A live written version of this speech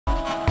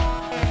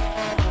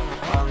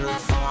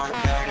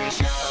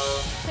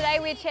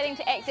we're chatting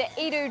to actor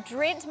Ido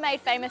Drent,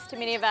 made famous to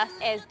many of us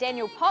as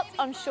Daniel Potts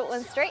on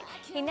Shortland Street.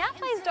 He now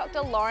plays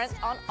Dr. Lawrence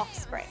on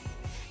Offspring.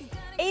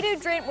 Ido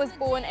Drent was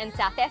born in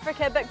South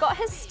Africa but got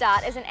his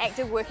start as an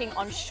actor working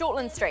on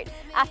Shortland Street.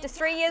 After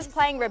 3 years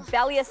playing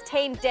rebellious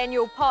teen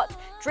Daniel Potts,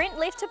 Drent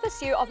left to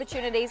pursue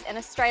opportunities in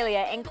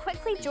Australia and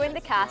quickly joined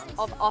the cast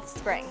of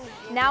Offspring.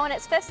 Now in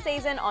its 5th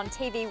season on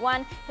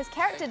TV1, his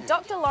character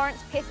Dr.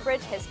 Lawrence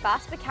Pethbridge has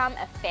fast become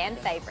a fan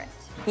favourite.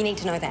 You need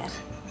to know that.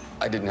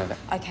 I did know that.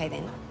 Okay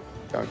then.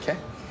 Okay.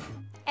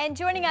 And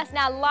joining us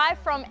now live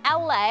from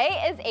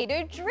LA is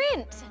Ido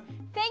Drent.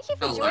 Thank you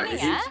for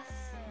joining us.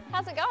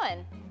 How's it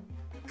going?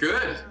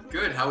 Good,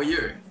 good. How are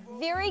you?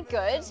 Very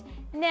good.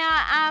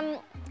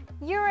 Now,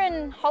 you're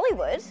in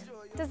Hollywood.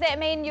 Does that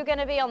mean you're going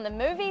to be on the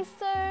movies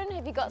soon?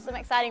 Have you got some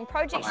exciting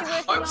projects you're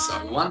working on? I hope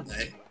so, one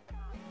day.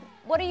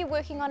 What are you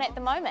working on at the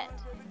moment?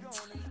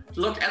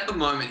 Look, at the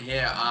moment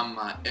here,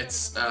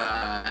 it's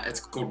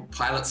called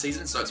pilot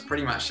season, so it's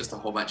pretty much just a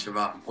whole bunch of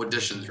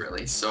auditions,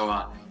 really.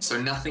 So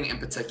nothing in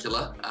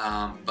particular,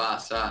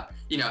 but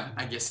you know,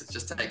 I guess it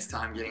just takes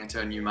time getting into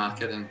a new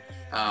market, and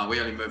we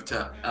only moved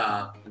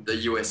to the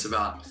US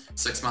about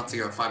 6 months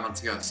ago, 5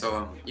 months ago.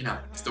 So you know,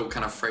 still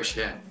kind of fresh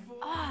here.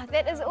 Oh,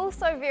 that is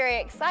also very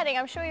exciting.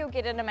 I'm sure you'll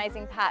get an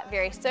amazing part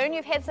very soon.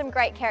 You've had some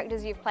great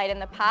characters you've played in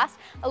the past.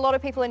 A lot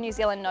of people in New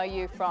Zealand know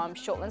you from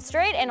Shortland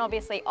Street and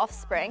obviously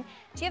Offspring.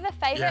 Do you have a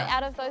favourite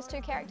out of those two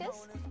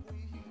characters?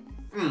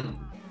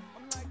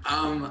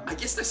 I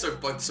guess they're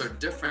both so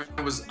different.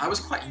 I was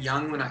quite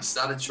young when I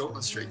started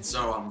Shortland Street,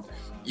 so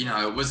you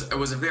know, it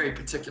was a very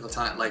particular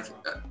time, like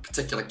a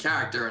particular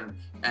character,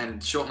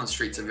 and Shortland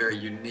Street's a very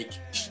unique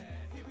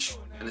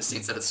in the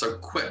sense that it's so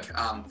quick. So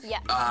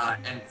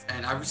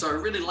I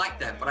really like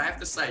that, but I have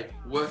to say,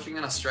 working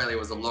in Australia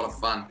was a lot of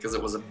fun because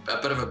it was a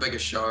bit of a bigger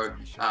show.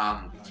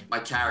 My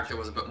character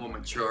was a bit more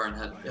mature and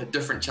had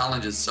different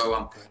challenges.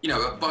 So you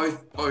know,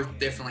 both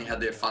definitely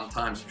had their fun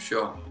times for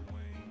sure.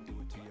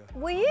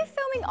 Were you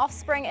filming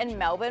Offspring in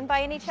Melbourne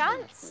by any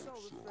chance?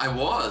 I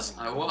was.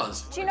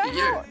 Do you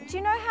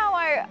know how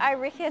I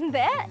reckon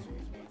that?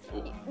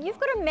 You've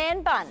got a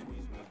man bun.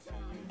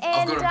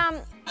 And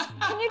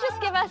can you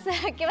just give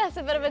us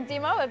a bit of a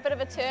demo, a bit of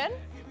a turn?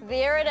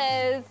 There it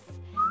is.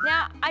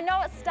 Now, I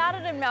know it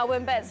started in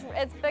Melbourne, but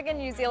it's big in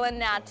New Zealand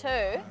now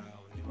too.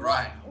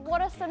 Right.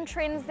 What are some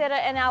trends that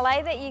are in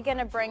LA that you're going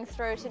to bring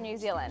through to New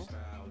Zealand?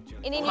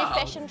 Any new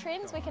fashion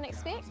trends we can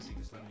expect?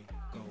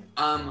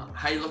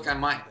 Hey, look, I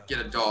might get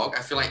a dog.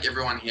 I feel like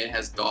everyone here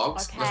has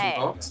dogs, little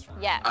dogs.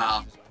 Yeah.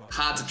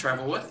 Hard to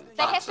travel with.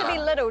 They have to be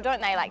little,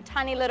 don't they? Like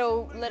tiny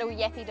little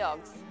yappy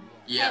dogs.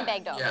 Yeah.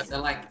 Handbag dogs. Yeah, they're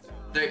like,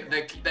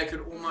 they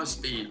could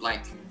almost be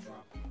like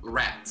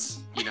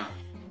rats, you know.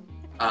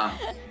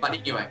 But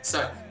anyway,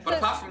 but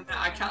apart from that,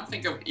 I can't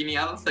think of any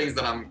other things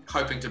that I'm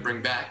hoping to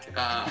bring back.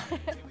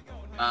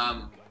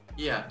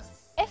 Yeah.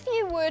 If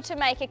you were to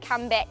make a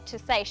comeback to,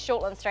 say,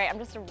 Shortland Street, I'm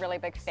just a really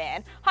big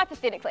fan,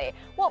 hypothetically,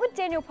 what would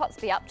Daniel Potts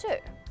be up to,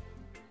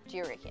 do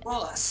you reckon?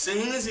 Well,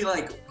 seeing as he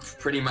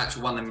pretty much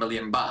won $1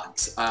 million,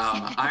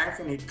 I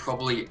reckon he'd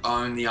probably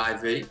own the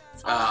IV.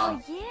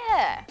 Oh,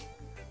 yeah.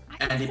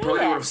 And he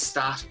probably would have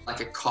started like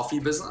a coffee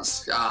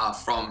business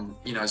from,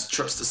 you know, his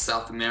trips to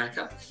South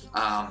America.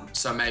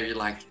 So maybe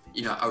like,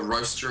 you know, a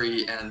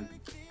roastery, and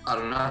I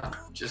don't know,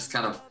 just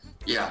kind of,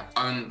 yeah,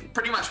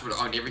 pretty much would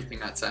own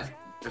everything, I'd say.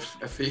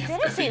 That'd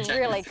be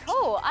really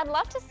cool. I'd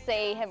love to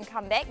see him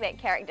come back, that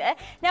character.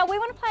 Now, we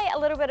want to play a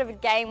little bit of a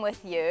game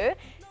with you.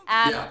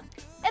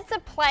 It's a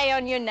play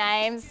on your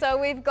names, so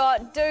we've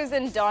got do's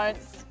and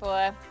don'ts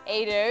for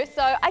Ido.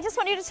 So I just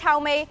want you to tell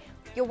me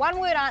your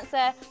one-word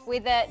answer,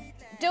 whether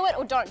do it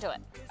or don't do it,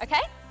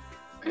 okay?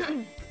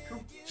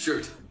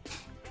 Shoot.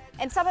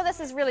 And some of this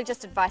is really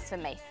just advice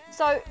from me.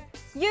 So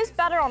use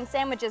butter on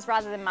sandwiches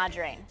rather than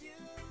margarine.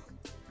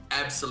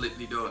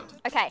 Absolutely do it.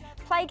 Okay,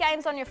 play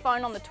games on your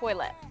phone on the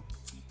toilet.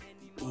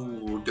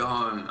 Ooh,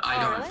 don't. I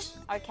don't.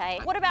 Really? Okay.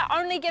 What about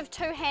only give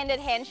two-handed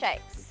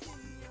handshakes?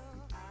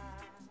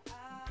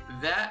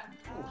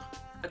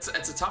 It's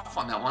a tough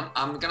one, that one.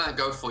 I'm gonna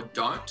go for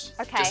don't.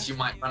 Okay. Just you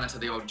might run into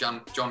the old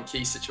John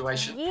Key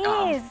situation.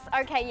 Yes.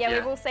 Okay. Yeah,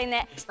 we've all seen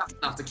that. It's not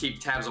enough to keep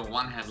tabs on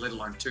one hand, let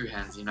alone two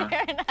hands. You know.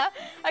 Fair enough.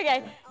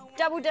 Okay.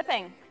 Double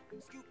dipping.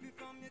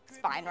 It's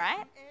fine,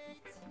 right?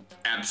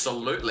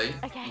 Absolutely.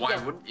 Okay. Why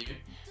wouldn't you?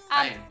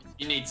 Hey,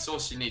 you need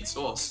sauce. You need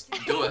sauce.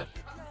 Do it.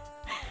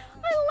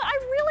 I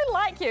really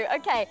like you.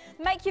 Okay.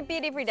 Make your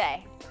bed every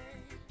day.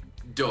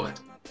 Do it.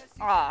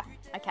 Oh.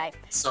 Okay.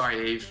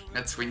 Sorry, Eve.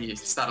 That's when you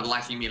started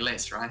liking me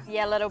less, right?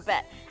 Yeah, a little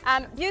bit.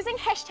 Using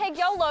hashtag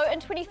YOLO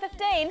in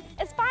 2015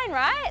 is fine,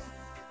 right?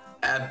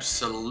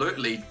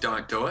 Absolutely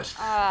don't do it.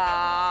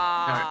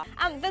 No.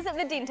 Visit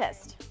the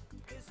dentist.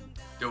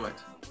 Do it.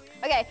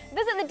 Okay,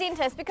 visit the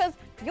dentist because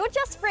you're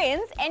just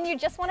friends and you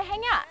just want to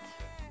hang out.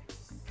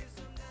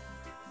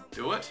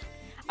 Do it.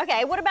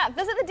 Okay, what about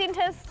visit the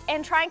dentist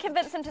and try and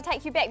convince him to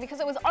take you back because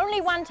it was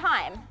only one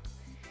time?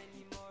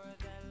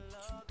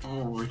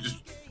 Oh, just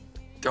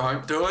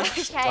don't do it.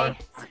 Okay.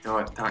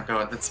 Don't do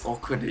it. That's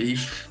awkward,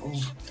 Eve. Oh.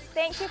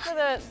 Thank you for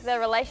the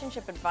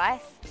relationship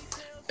advice.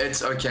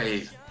 it's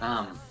okay.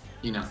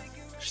 You know,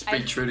 just be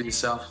true to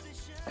yourself.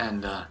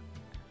 And no,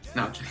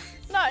 okay.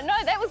 No,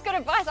 that was good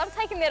advice. I'm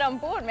taking that on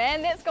board,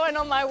 man. That's going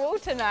on my wall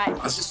tonight.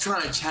 I was just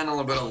trying to channel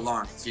a bit of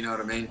Lawrence, you know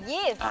what I mean?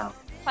 Yes.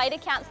 Played a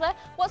counsellor.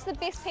 What's the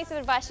best piece of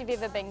advice you've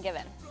ever been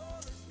given?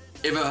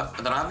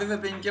 That I've ever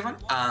been given?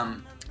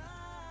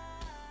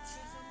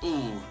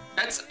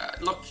 That's,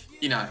 look,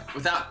 you know,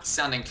 without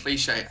sounding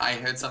cliche, I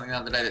heard something the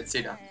other day that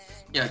said,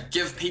 you know,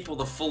 give people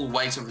the full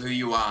weight of who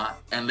you are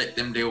and let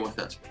them deal with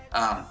it.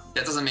 That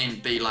doesn't mean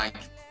be like,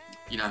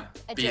 you know,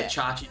 be a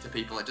chargy to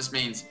people. It just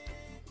means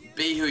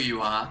be who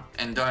you are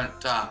and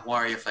don't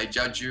worry if they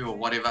judge you or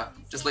whatever.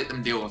 Just let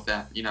them deal with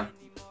that, you know.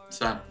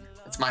 So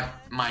it's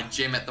my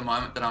gem at the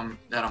moment that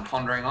I'm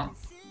pondering on.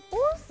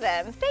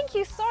 Awesome. Thank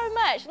you so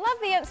much. Love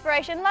the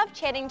inspiration, love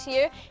chatting to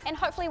you, and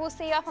hopefully we'll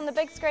see you up on the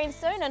big screen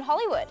soon in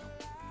Hollywood.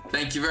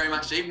 Thank you very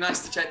much, Eve.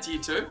 Nice to chat to you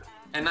too,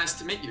 and nice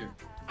to meet you.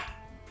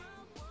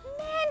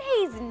 Man,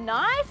 he's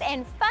nice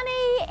and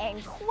funny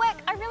and quick.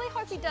 I really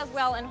hope he does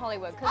well in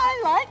Hollywood.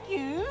 I like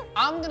you.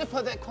 I'm going to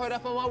put that quote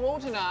up on my wall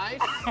tonight.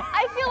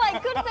 I feel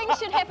like good things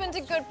should happen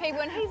to good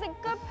people, and he's a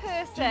good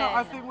person. Do you know,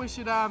 I think we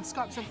should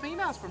Skype some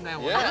females from now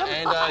on. Yeah,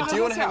 and do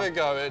you want to have a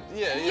go at...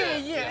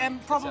 Yeah,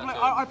 and probably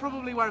I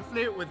probably won't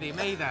flirt with him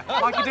either.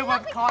 Like I did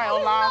with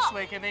Kyle last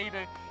week and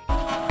Ido.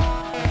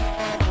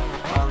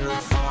 On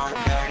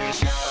the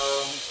Show.